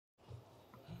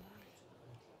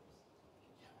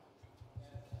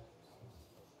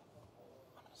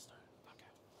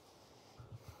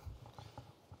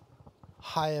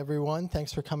Hi, everyone.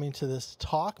 Thanks for coming to this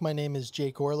talk. My name is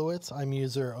Jake Orlowitz. I'm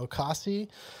user Okasi.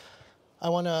 I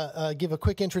want to give a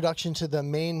quick introduction to the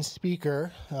main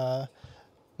speaker,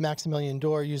 Maximilian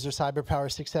Dorr, user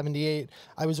CyberPower678.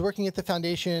 I was working at the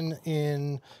foundation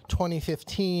in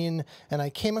 2015, and I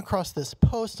came across this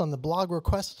post on the blog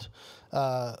request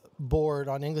board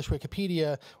on English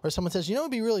Wikipedia where someone says, you know,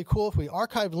 it'd be really cool if we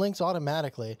archived links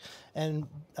automatically. And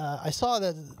I saw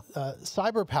that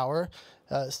CyberPower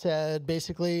said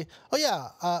basically, oh yeah,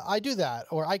 I do that,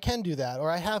 or I can do that,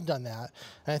 or I have done that.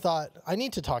 And I thought, I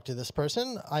need to talk to this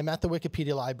person. I'm at the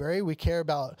Wikipedia library. We care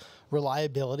about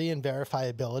reliability and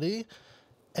verifiability.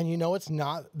 And you know it's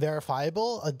not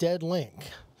verifiable? A dead link.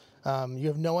 You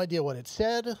have no idea what it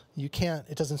said. You can't,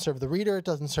 it doesn't serve the reader. It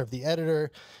doesn't serve the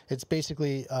editor. It's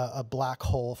basically a black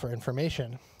hole for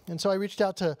information. And so I reached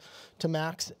out to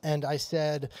Max and I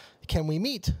said, can we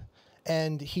meet?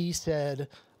 And he said,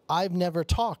 I've never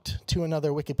talked to another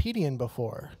Wikipedian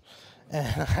before.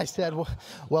 And I said,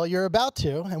 well, you're about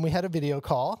to. And we had a video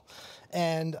call.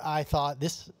 And I thought,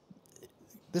 this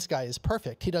guy is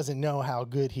perfect. He doesn't know how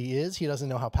good he is. He doesn't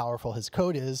know how powerful his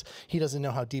code is. He doesn't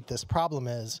know how deep this problem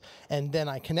is. And then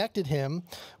I connected him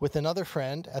with another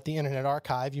friend at the Internet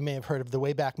Archive. You may have heard of the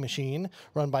Wayback Machine,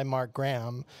 run by Mark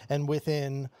Graham. And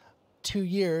within 2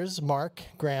 years, Mark,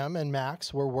 Graham, and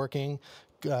Max were working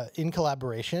in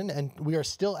collaboration, and we are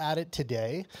still at it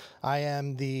today. I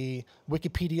am the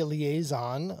Wikipedia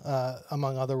liaison,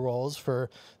 among other roles, for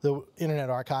the Internet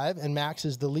Archive, and Max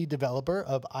is the lead developer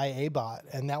of IABot.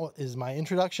 And that is my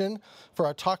introduction for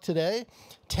our talk today.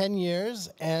 10 years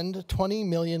and 20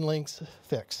 million links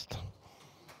fixed.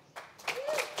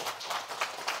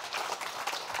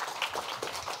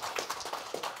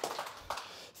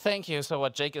 Thank you. So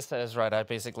what Jake said is right. I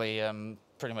basically am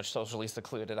pretty much socially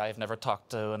secluded. I've never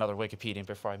talked to another Wikipedian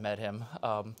before I met him.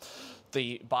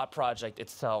 The bot project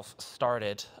itself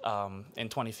started in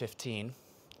 2015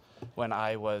 when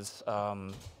I was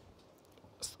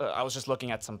just looking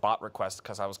at some bot requests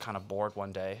because I was kind of bored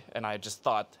one day, and I just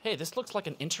thought, hey, this looks like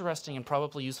an interesting and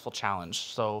probably useful challenge.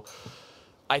 So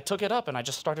I took it up and I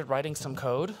just started writing some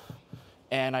code.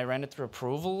 And I ran it through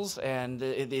approvals, and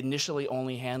it initially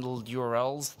only handled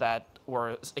URLs that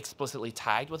were explicitly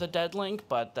tagged with a dead link,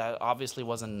 but that obviously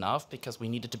wasn't enough because we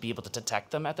needed to be able to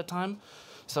detect them at the time.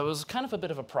 So it was kind of a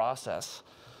bit of a process.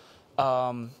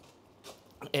 And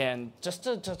just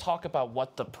to talk about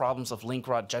what the problems of link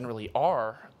rot generally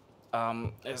are,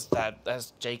 is that,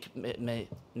 as Jake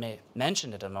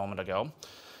mentioned it a moment ago,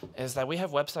 is that we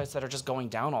have websites that are just going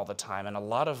down all the time, and a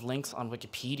lot of links on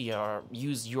Wikipedia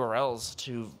use URLs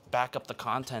to back up the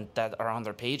content that are on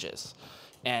their pages.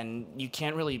 And you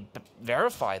can't really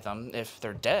verify them if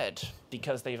they're dead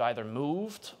because they've either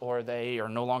moved or they are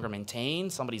no longer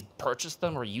maintained, somebody's purchased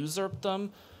them or usurped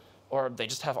them, or they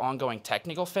just have ongoing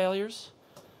technical failures.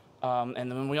 And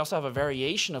then we also have a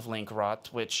variation of link rot,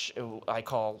 which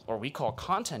we call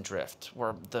content drift,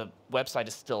 where the website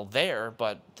is still there,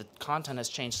 but the content has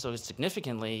changed so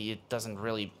significantly it doesn't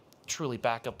really truly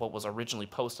back up what was originally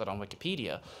posted on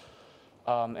Wikipedia.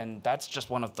 And that's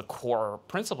just one of the core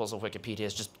principles of Wikipedia,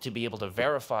 is just to be able to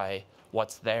verify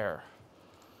what's there.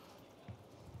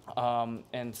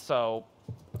 And so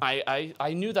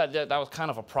I knew that was kind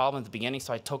of a problem at the beginning,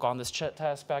 so I took on this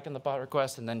task back in the bot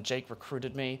request, and then Jake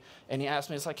recruited me, and he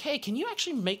asked me, it's like, hey, can you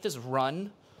actually make this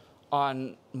run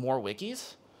on more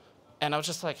wikis? And I was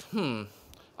just like,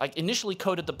 I initially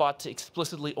coded the bot to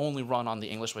explicitly only run on the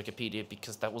English Wikipedia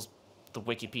because that was the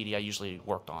Wikipedia I usually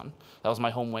worked on. That was my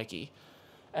home wiki.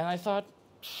 And I thought,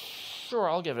 sure,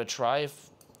 I'll give it a try.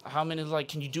 How many,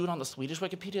 can you do it on the Swedish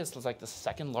Wikipedia? It's like the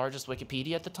second largest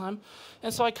Wikipedia at the time.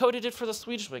 And so I coded it for the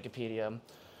Swedish Wikipedia.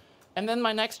 And then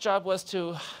my next job was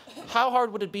to, how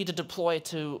hard would it be to deploy it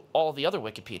to all the other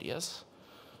Wikipedias?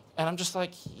 And I'm just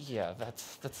like, yeah,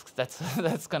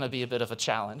 that's going to be a bit of a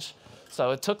challenge. So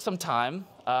it took some time,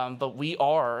 but we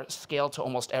are scaled to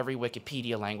almost every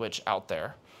Wikipedia language out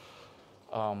there.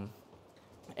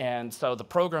 And so the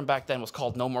program back then was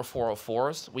called No More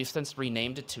 404s. We've since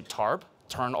renamed it to TARB.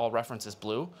 Turn all references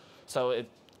blue. So it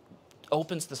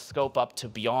opens the scope up to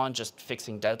beyond just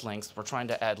fixing dead links. We're trying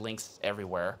to add links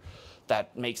everywhere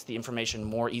that makes the information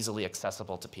more easily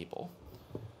accessible to people.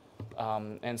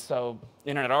 And so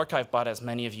Internet Archive Bot, as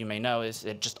many of you may know,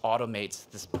 it just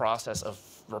automates this process of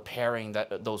repairing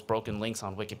those broken links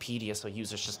on Wikipedia so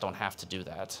users just don't have to do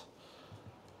that.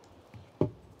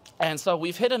 And so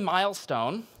we've hit a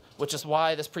milestone, which is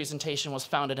why this presentation was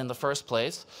founded in the first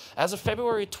place. As of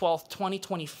February 12th,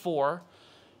 2024,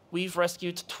 we've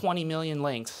rescued 20 million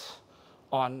links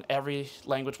on every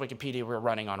language Wikipedia we're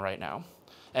running on right now.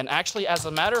 And actually, as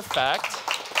a matter of fact,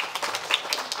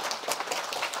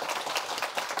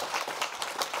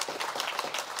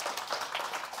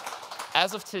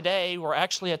 as of today, we're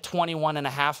actually at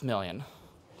 21.5 million.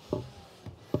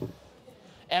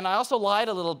 And I also lied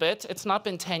a little bit. It's not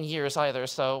been 10 years either,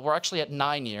 so we're actually at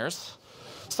 9 years.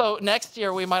 So next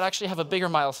year, we might actually have a bigger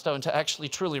milestone to actually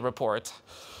truly report.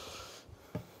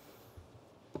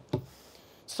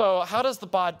 So how does the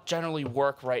bot generally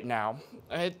work right now?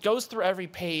 It goes through every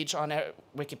page on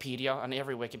Wikipedia, on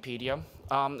every Wikipedia.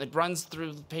 It runs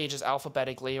through the pages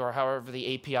alphabetically or however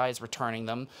the API is returning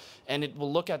them. And it will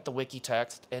look at the wiki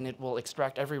text, and it will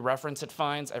extract every reference it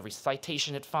finds, every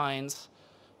citation it finds,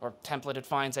 or template it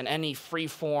finds, and any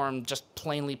free-form, just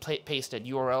plainly pasted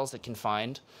URLs it can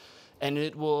find. And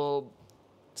it will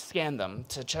scan them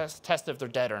to test if they're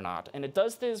dead or not. And it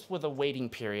does this with a waiting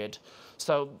period.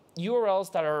 So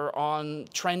URLs that are on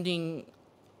trending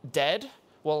dead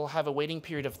will have a waiting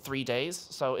period of 3 days.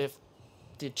 So if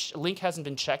the link hasn't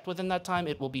been checked within that time,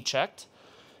 it will be checked.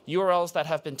 URLs that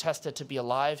have been tested to be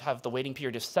alive have the waiting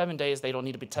period of 7 days. They don't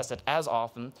need to be tested as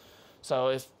often. So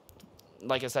if,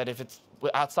 like I said, if it's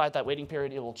outside that waiting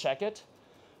period, it will check it.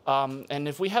 And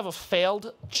if we have a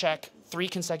failed check, 3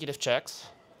 consecutive checks,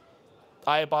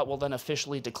 iBot will then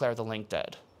officially declare the link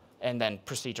dead and then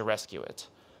proceed to rescue it.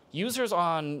 Users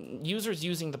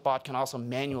using the bot can also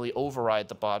manually override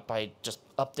the bot by just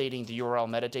updating the URL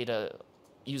metadata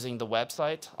using the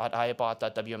website at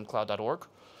iabot.wmcloud.org.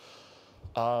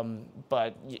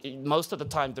 But most of the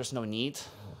time, there's no need.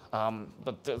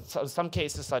 But some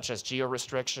cases, such as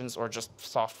geo-restrictions or just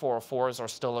soft 404s, are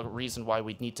still a reason why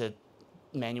we'd need to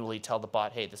manually tell the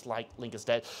bot, hey, this link is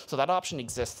dead. So that option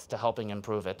exists to helping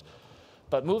improve it.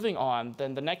 But moving on,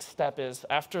 then the next step is,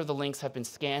 after the links have been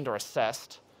scanned or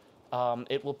assessed,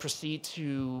 it will proceed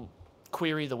to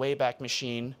query the Wayback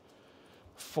Machine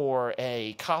for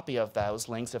a copy of those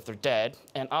links if they're dead.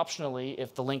 And optionally,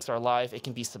 if the links are live, it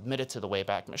can be submitted to the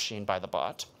Wayback Machine by the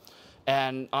bot.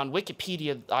 And on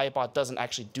Wikipedia, iBot doesn't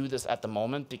actually do this at the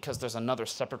moment because there's another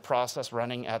separate process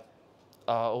running at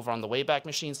over on the Wayback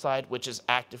Machine side, which is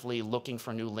actively looking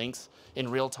for new links in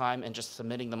real time and just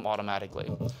submitting them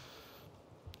automatically.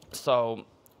 So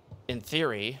in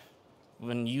theory,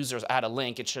 when users add a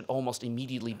link, it should almost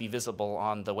immediately be visible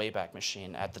on the Wayback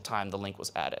Machine at the time the link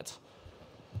was added.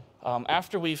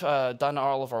 After we've done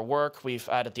all of our work, we've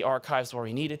added the archives where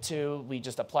we needed to, we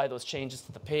just apply those changes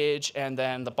to the page, and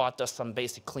then the bot does some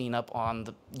basic cleanup on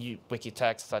the wiki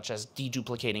text, such as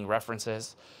deduplicating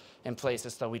references in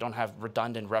places so we don't have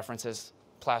redundant references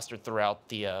plastered throughout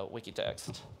the wiki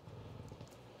text.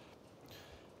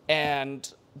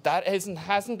 And that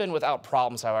hasn't been without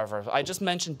problems, however. I just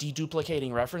mentioned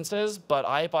deduplicating references, but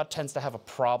iBot tends to have a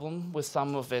problem with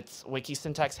some of its wiki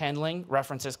syntax handling.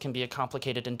 References can be a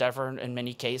complicated endeavor in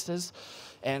many cases.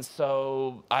 And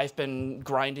so I've been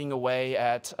grinding away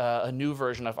at a new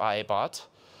version of iBot,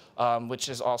 which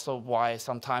is also why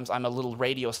sometimes I'm a little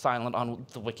radio silent on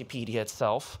the Wikipedia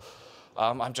itself.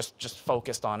 I'm just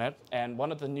focused on it. And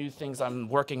one of the new things I'm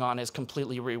working on is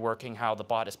completely reworking how the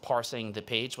bot is parsing the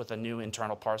page with a new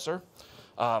internal parser.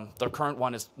 The current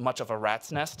one is much of a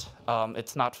rat's nest.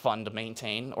 It's not fun to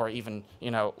maintain or even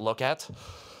look at.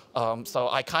 So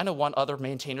I kind of want other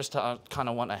maintainers to kind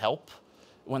of want to help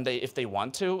if they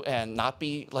want to, and not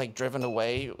be like driven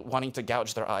away wanting to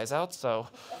gouge their eyes out. So.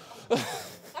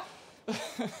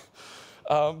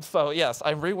 So yes,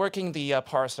 I'm reworking the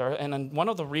parser, and then one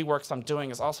of the reworks I'm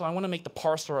doing is also I want to make the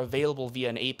parser available via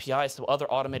an API so other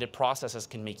automated processes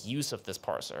can make use of this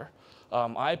parser.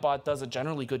 iBot does a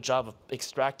generally good job of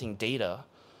extracting data,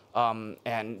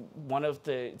 and one of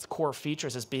its core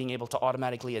features is being able to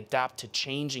automatically adapt to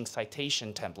changing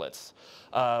citation templates.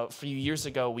 A few years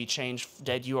ago, we changed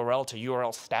dead URL to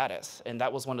URL status, and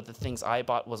that was one of the things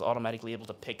iBot was automatically able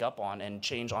to pick up on and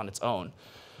change on its own.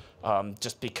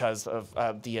 Just because of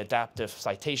the adaptive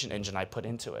citation engine I put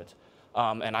into it.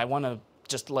 And I want to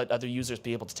just let other users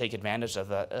be able to take advantage of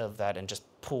that and just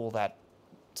pull that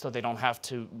so they don't have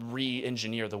to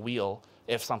re-engineer the wheel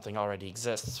if something already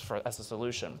exists as a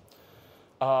solution.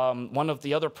 One of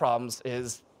the other problems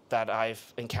that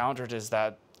I've encountered is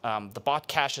that the bot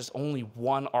caches only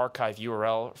one archive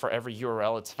URL for every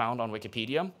URL it's found on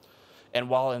Wikipedia. And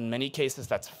while in many cases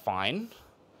that's fine,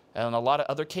 and in a lot of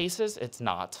other cases it's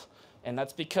not. And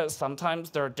that's because sometimes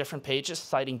there are different pages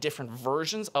citing different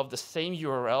versions of the same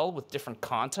URL with different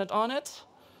content on it.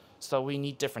 So we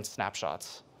need different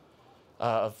snapshots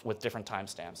with different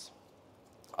timestamps.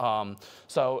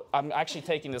 So I'm actually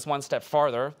taking this one step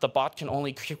farther. The bot can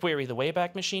only query the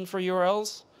Wayback Machine for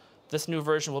URLs. This new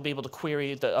version will be able to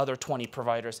query the other 20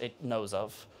 providers it knows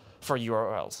of for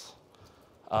URLs.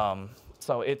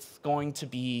 So it's going to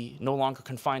be no longer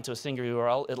confined to a single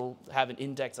URL. It'll have an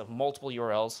index of multiple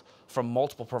URLs from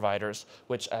multiple providers,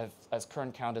 which as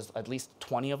current count is at least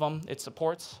 20 of them it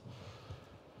supports.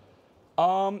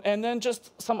 And then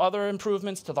just some other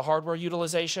improvements to the hardware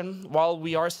utilization. While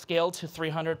we are scaled to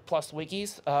 300 plus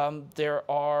wikis,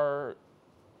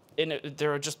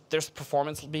 there's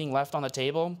performance being left on the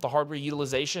table. The hardware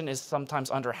utilization is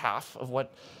sometimes under half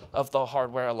of the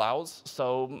hardware allows.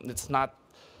 So it's not,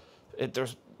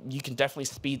 you can definitely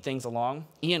speed things along.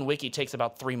 Wiki takes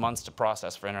about 3 months to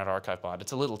process for Internet Archive bot.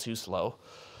 It's a little too slow.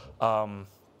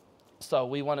 So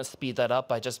we want to speed that up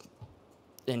by just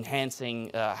enhancing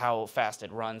how fast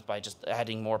it runs by just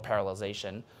adding more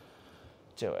parallelization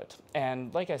to it.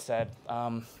 And like I said,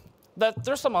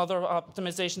 there's some other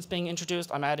optimizations being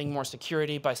introduced. I'm adding more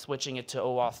security by switching it to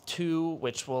OAuth 2,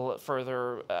 which will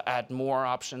further add more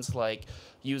options like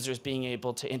users being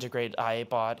able to integrate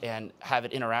IABot and have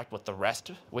it interact with the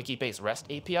REST, wiki-based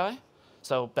REST API.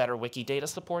 So better wiki data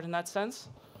support in that sense.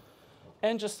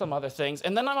 And just some other things.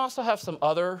 And then I also have some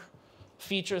other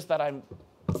features that I'm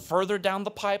further down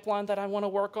the pipeline that I want to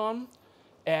work on.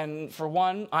 And for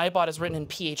one, IABot is written in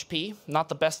PHP, not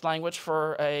the best language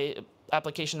for a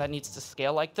application that needs to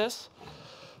scale like this.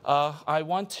 I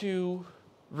want to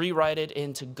rewrite it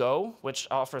into Go, which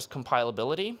offers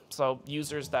compilability. So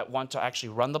users that want to actually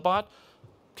run the bot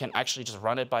can actually just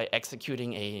run it by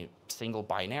executing a single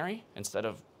binary instead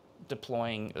of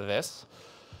deploying this,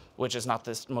 which is not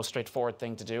the most straightforward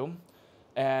thing to do.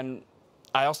 And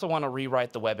I also want to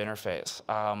rewrite the web interface.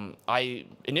 I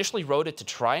initially wrote it to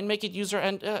try and make it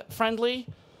user-friendly.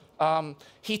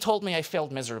 He told me I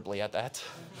failed miserably at that.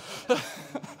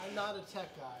 I'm not a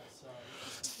tech guy, so.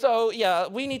 So yeah,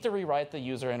 we need to rewrite the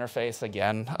user interface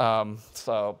again.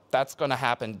 So that's going to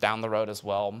happen down the road as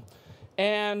well.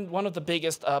 And one of the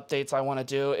biggest updates I want to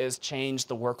do is change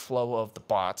the workflow of the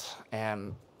bot.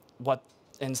 And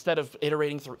instead of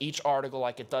iterating through each article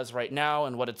like it does right now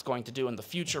and what it's going to do in the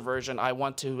future version, I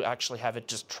want to actually have it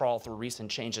just trawl through recent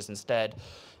changes instead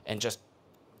and just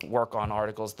work on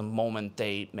articles the moment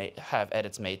they have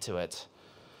edits made to it.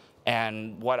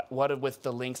 And with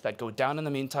the links that go down in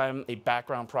the meantime, a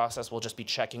background process will just be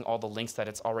checking all the links that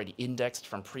it's already indexed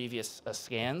from previous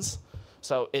scans.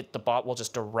 So the bot will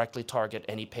just directly target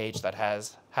any page that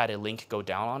has had a link go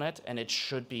down on it, and it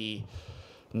should be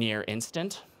near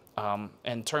instant.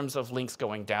 In terms of links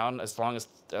going down, as long as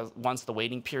once the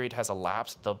waiting period has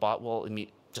elapsed, the bot will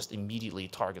just immediately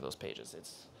target those pages.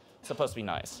 It's supposed to be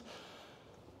nice.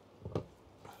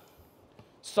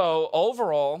 So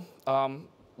overall,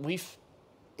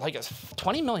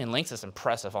 20 million links is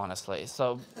impressive, honestly.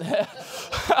 So,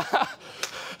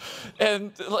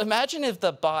 and imagine if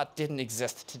the bot didn't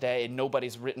exist today and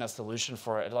nobody's written a solution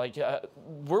for it. Like,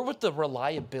 where would the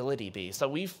reliability be? So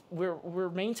we're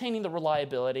maintaining the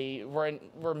reliability.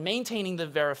 We're maintaining the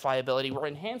verifiability. We're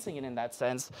enhancing it in that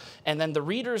sense. And then the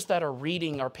readers that are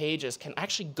reading our pages can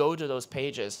actually go to those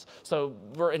pages. So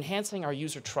we're enhancing our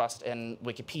user trust in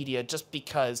Wikipedia just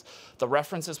because the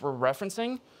references we're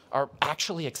referencing are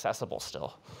actually accessible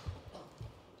still.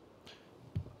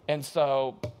 And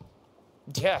so,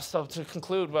 yeah, so to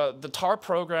conclude, the TAR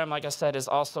program, like I said, is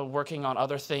also working on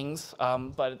other things,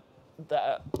 but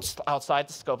just outside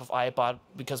the scope of IABot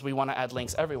because we want to add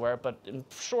links everywhere. But in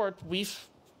short, we've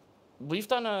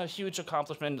done a huge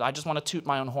accomplishment. I just want to toot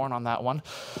my own horn on that one.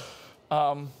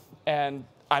 And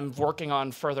I'm working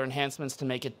on further enhancements to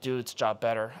make it do its job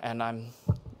better. And I'm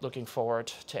looking forward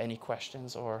to any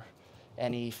questions or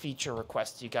any feature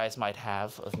requests you guys might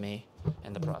have of me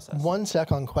in the process. 1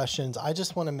 sec on questions. I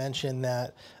just want to mention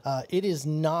that it is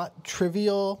not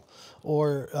trivial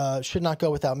or should not go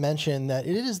without mention that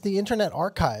it is the Internet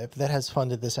Archive that has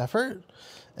funded this effort.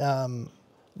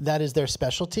 That is their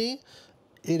specialty.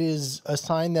 It is a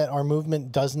sign that our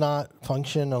movement does not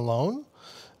function alone.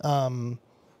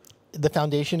 The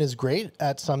foundation is great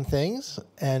at some things,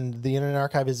 and the Internet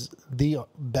Archive is the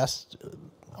best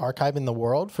archive in the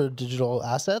world for digital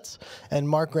assets. And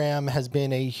Mark Graham has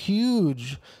been a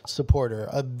huge supporter,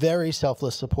 a very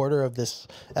selfless supporter of this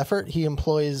effort. He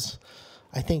employs,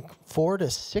 I think, 4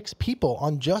 to 6 people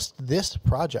on just this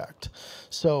project.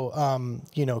 So,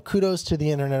 you know, kudos to the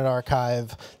Internet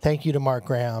Archive. Thank you to Mark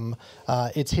Graham.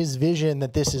 It's his vision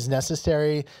that this is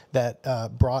necessary that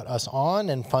brought us on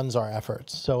and funds our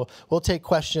efforts. So we'll take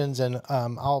questions, and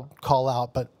I'll call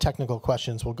out, but technical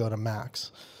questions will go to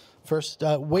Max. First,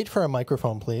 wait for a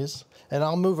microphone, please, and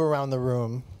I'll move around the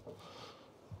room.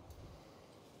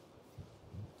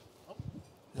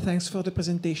 Thanks for the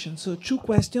presentation. So 2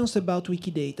 questions about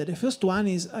Wikidata. The first one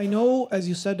is, I know, as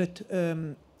you said,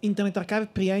 that Internet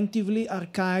Archive preemptively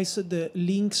archives the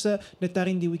links that are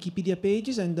in the Wikipedia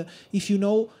pages, and if you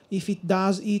know if it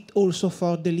does it also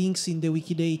for the links in the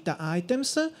Wikidata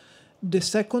items. The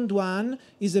second one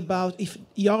is about if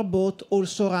your bot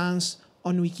also runs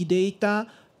on Wikidata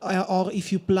or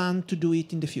if you plan to do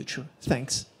it in the future.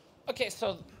 Thanks. Okay,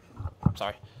 so,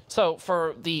 sorry. So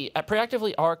for the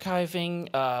preactively archiving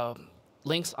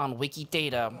links on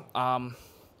Wikidata,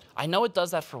 I know it does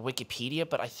that for Wikipedia,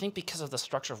 but I think because of the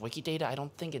structure of Wikidata, I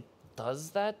don't think it does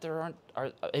that.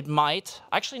 It might.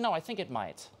 Actually, no, I think it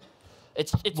might.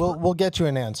 We'll get you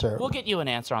an answer. We'll get you an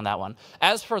answer on that one.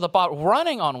 As for the bot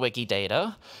running on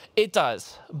Wikidata, it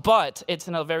does, but it's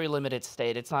in a very limited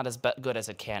state. It's not as good as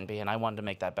it can be, and I wanted to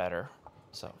make that better.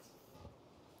 So.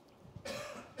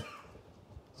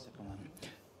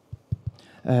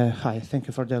 Hi, thank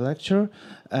you for the lecture.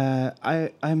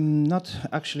 I'm not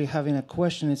actually having a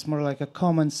question. It's more like a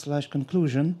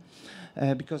comment/conclusion.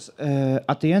 Because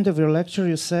at the end of your lecture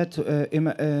you said,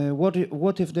 what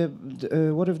if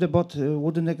the bot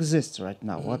wouldn't exist right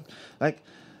now?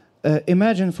 Mm-hmm.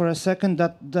 Imagine for a second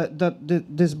that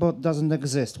this bot doesn't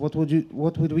exist. What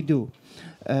would we do?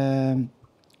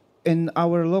 In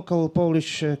our local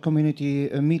Polish community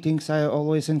meetings, I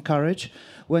always encourage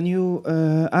when you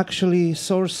actually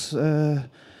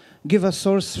give a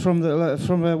source from a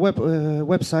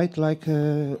website like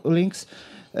links.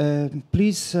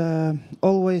 Please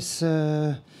always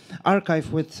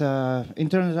archive with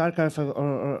Internet Archive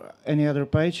or any other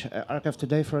page, Archive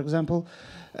Today, for example,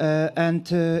 and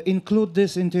include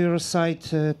this into your site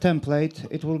template.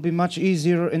 It will be much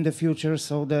easier in the future,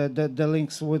 so the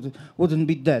links wouldn't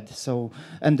be dead. So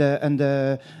and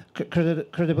the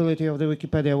credibility of the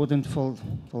Wikipedia wouldn't fall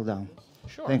down.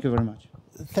 Sure. Thank you very much.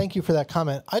 Thank you for that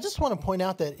comment. I just want to point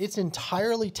out that it's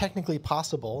entirely technically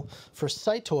possible for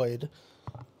Citoid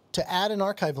to add an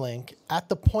archive link at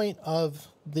the point of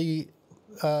the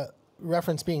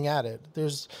reference being added. There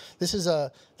is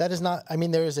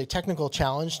a technical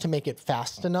challenge to make it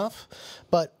fast enough,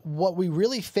 but what we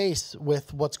really face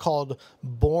with what's called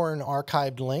born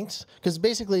archived links, because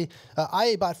basically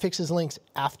IABot fixes links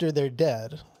after they're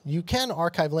dead. You can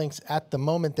archive links at the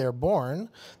moment they're born.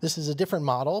 This is a different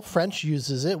model. French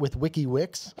uses it with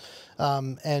WikiWix,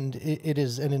 and it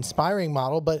is an inspiring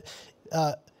model, but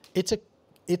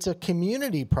it's a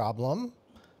community problem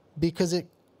because it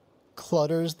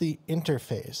clutters the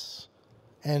interface.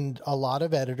 And a lot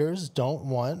of editors don't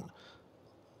want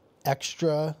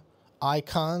extra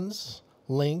icons,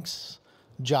 links,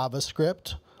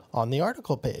 JavaScript on the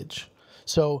article page.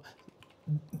 So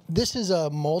this is a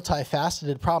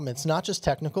multifaceted problem. It's not just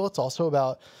technical. It's also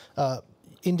about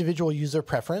individual user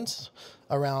preference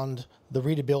around the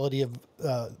readability of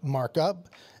markup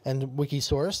and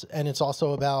Wikisource. And it's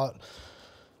also about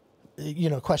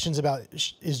questions about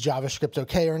is JavaScript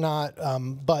okay or not.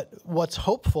 But what's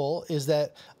hopeful is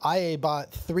that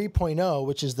IABot 3.0,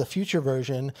 which is the future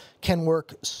version, can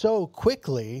work so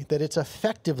quickly that it's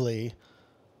effectively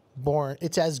born.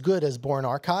 It's as good as born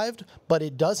archived, but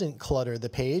it doesn't clutter the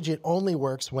page. It only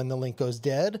works when the link goes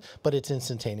dead, but it's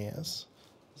instantaneous.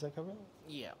 Does that cover it?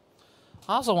 Yeah.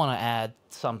 I also want to add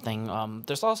something.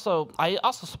 I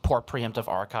also support preemptive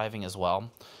archiving as well.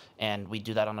 And we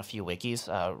do that on a few wikis.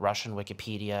 Russian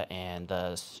Wikipedia and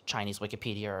Chinese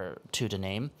Wikipedia are two to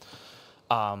name.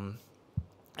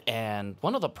 And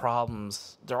one of the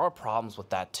problems, there are problems with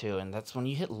that too, and that's when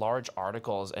you hit large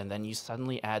articles and then you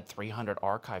suddenly add 300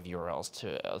 archive URLs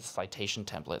to citation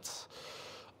templates.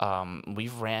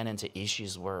 We've ran into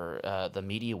issues where the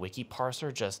media wiki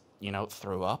parser just,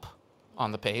 threw up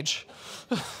on the page.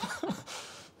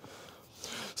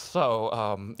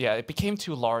 So yeah, it became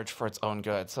too large for its own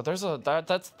good. So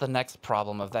that's the next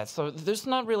problem of that. So there's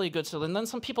not really a good solution. And then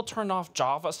some people turned off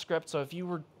JavaScript. So if you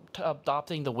were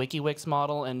adopting the WikiWix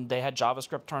model and they had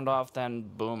JavaScript turned off, then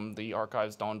boom, the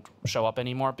archives don't show up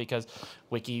anymore because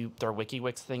their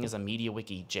WikiWix thing is a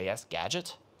MediaWiki JS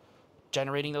gadget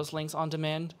generating those links on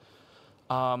demand.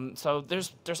 So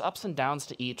there's ups and downs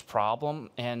to each problem,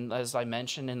 and as I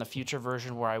mentioned in the future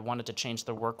version where I wanted to change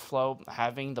the workflow,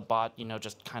 having the bot,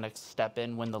 just kind of step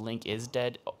in when the link is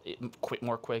dead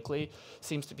more quickly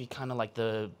seems to be kind of like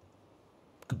the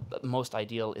most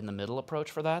ideal in the middle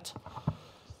approach for that.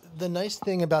 The nice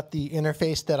thing about the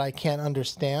interface that I can't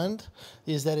understand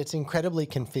is that it's incredibly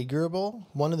configurable.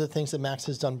 One of the things that Max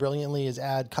has done brilliantly is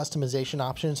add customization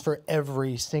options for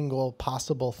every single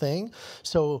possible thing.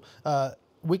 So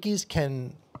wikis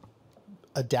can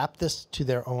adapt this to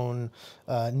their own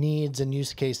needs and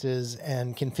use cases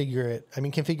and configure it. I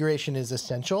mean, configuration is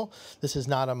essential. This is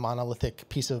not a monolithic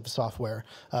piece of software.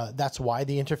 That's why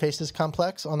the interface is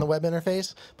complex on the web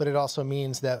interface, but it also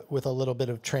means that with a little bit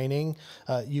of training,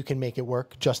 you can make it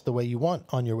work just the way you want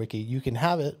on your wiki. You can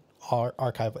have it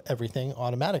archive everything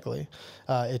automatically.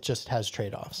 It just has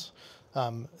trade-offs.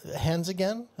 Hands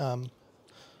again? Him.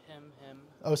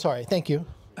 Oh, sorry. Thank you.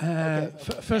 Okay.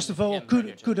 First of all,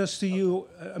 kudos to you.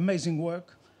 Amazing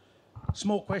work.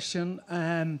 Small question.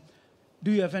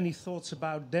 Do you have any thoughts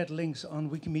about dead links on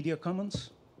Wikimedia Commons?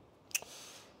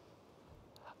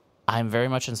 I'm very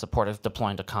much in support of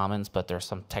deploying to Commons, but there are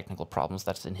some technical problems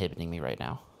that's inhibiting me right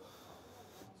now.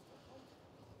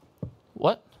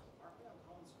 What?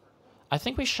 I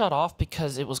think we shut off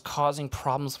because it was causing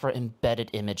problems for embedded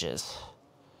images.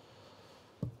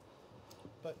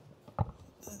 But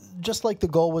just like the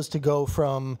goal was to go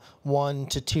from 1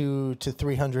 to 2 to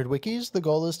 300 wikis, the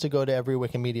goal is to go to every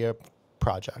Wikimedia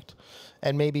project,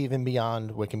 and maybe even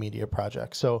beyond Wikimedia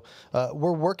projects. So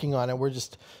we're working on it. We're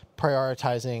just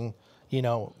prioritizing, you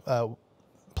know,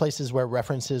 places where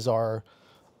references are,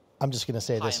 I'm just going to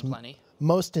say this,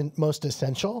 most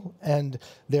essential, and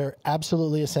they're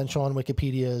absolutely essential on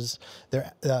Wikipedia's.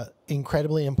 They're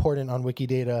incredibly important on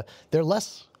Wikidata. They're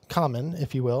less common,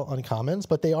 if you will, on Commons,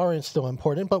 but they are still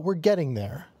important, but we're getting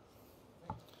there.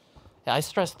 Yeah, I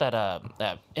stress that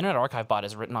Internet Archive Bot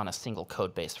is written on a single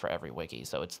code base for every wiki,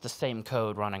 so it's the same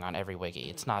code running on every wiki.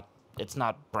 It's not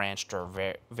branched or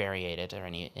variated or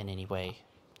in any way.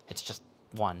 It's just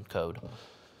one code.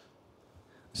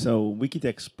 So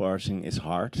Wikitext parsing is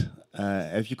hard.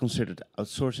 Have you considered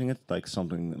outsourcing it, like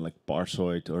something like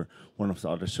Parsoid or one of the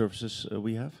other services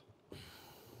we have?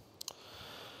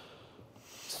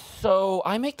 So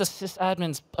I make the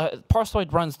sysadmins.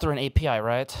 Parsoid runs through an API,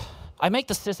 right? I make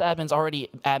the sysadmins already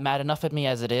mad enough at me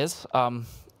as it is.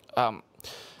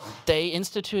 They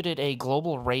instituted a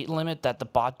global rate limit that the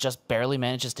bot just barely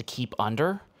manages to keep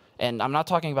under. And I'm not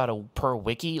talking about a per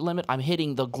wiki limit. I'm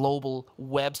hitting the global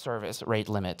web service rate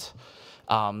limit.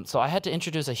 So I had to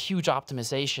introduce a huge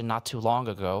optimization not too long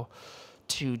ago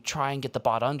to try and get the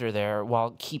bot under there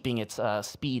while keeping its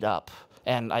speed up.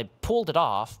 And I pulled it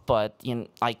off, but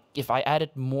if I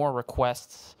added more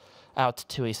requests out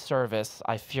to a service,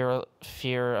 I fear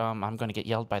I'm going to get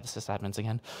yelled by the sysadmins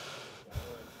again.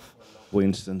 For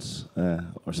instance,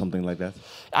 or something like that.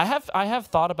 I have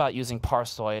thought about using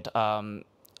Parsoid.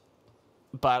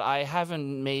 But I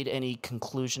haven't made any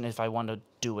conclusion if I want to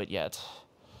do it yet.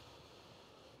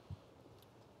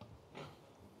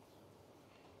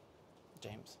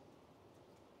 James.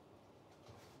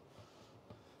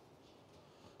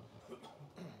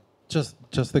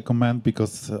 Just a comment,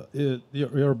 because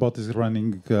your bot is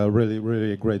running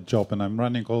really a great job, and I'm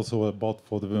running also a bot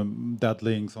for the dead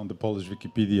links on the Polish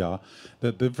Wikipedia.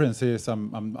 The difference is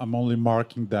I'm only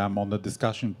marking them on the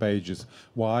discussion pages.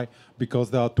 Why?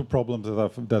 Because there are two problems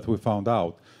that we found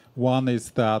out. One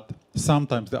is that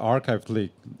sometimes the archive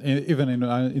link, even in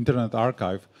an Internet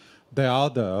Archive, they are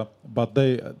there, but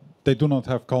they do not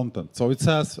have content. So it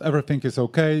says everything is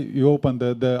okay. You open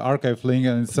the archive link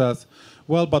and it says,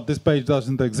 well, but this page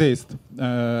doesn't exist,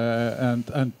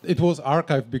 and it was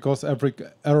archived because every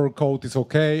error code is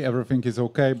okay, everything is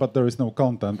okay, but there is no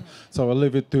content. So I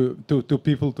leave it to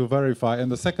people to verify. And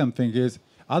the second thing is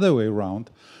other way around.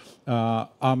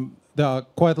 There are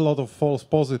quite a lot of false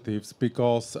positives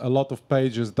because a lot of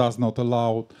pages does not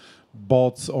allow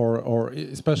bots, or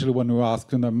especially when you ask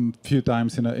them a few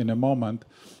times in a moment,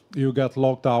 you get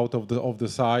logged out of the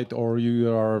site, or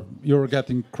you're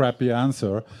getting crappy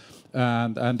answer.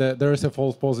 And there is a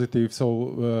false positive,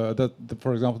 so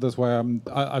for example, that's why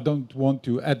I don't want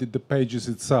to edit the pages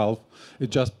itself. It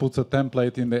just puts a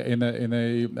template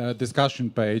in a discussion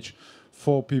page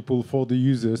for people, for the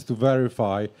users to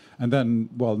verify, and then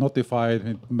notify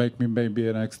it, make me maybe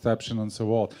an exception and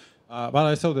so on. But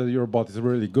I saw that your bot is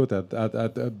really good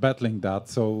at battling that,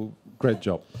 so great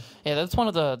job. Yeah, that's one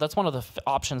of the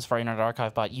options for Internet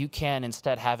Archive Bot. You can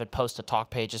instead have it post to talk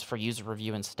pages for user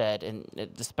review instead, and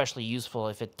it's especially useful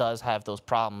if it does have those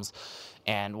problems.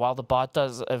 And while the bot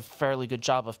does a fairly good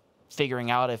job of figuring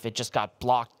out if it just got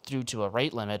blocked due to a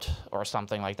rate limit or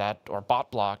something like that, or bot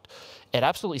blocked, it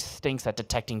absolutely stinks at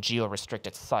detecting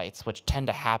geo-restricted sites, which tend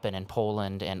to happen in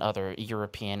Poland and other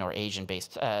European or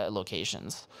Asian-based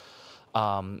locations.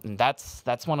 And that's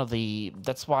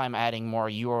why I'm adding more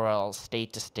URL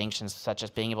state distinctions, such as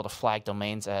being able to flag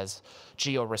domains as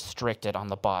geo-restricted on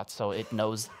the bot, so it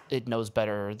knows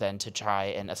better than to try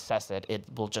and assess it. It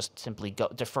will just simply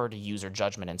defer to user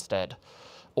judgment instead,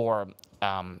 or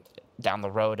down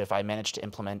the road, if I manage to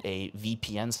implement a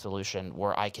VPN solution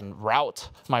where I can route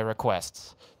my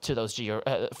requests to those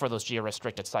for those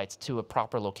geo-restricted sites to a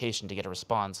proper location to get a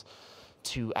response,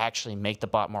 to actually make the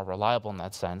bot more reliable in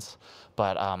that sense.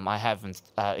 But I haven't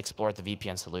explored the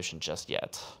VPN solution just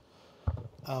yet.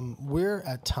 We're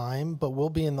at time, but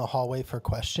we'll be in the hallway for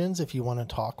questions if you want to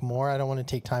talk more. I don't want to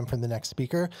take time from the next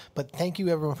speaker, but thank you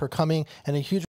everyone for coming, and a huge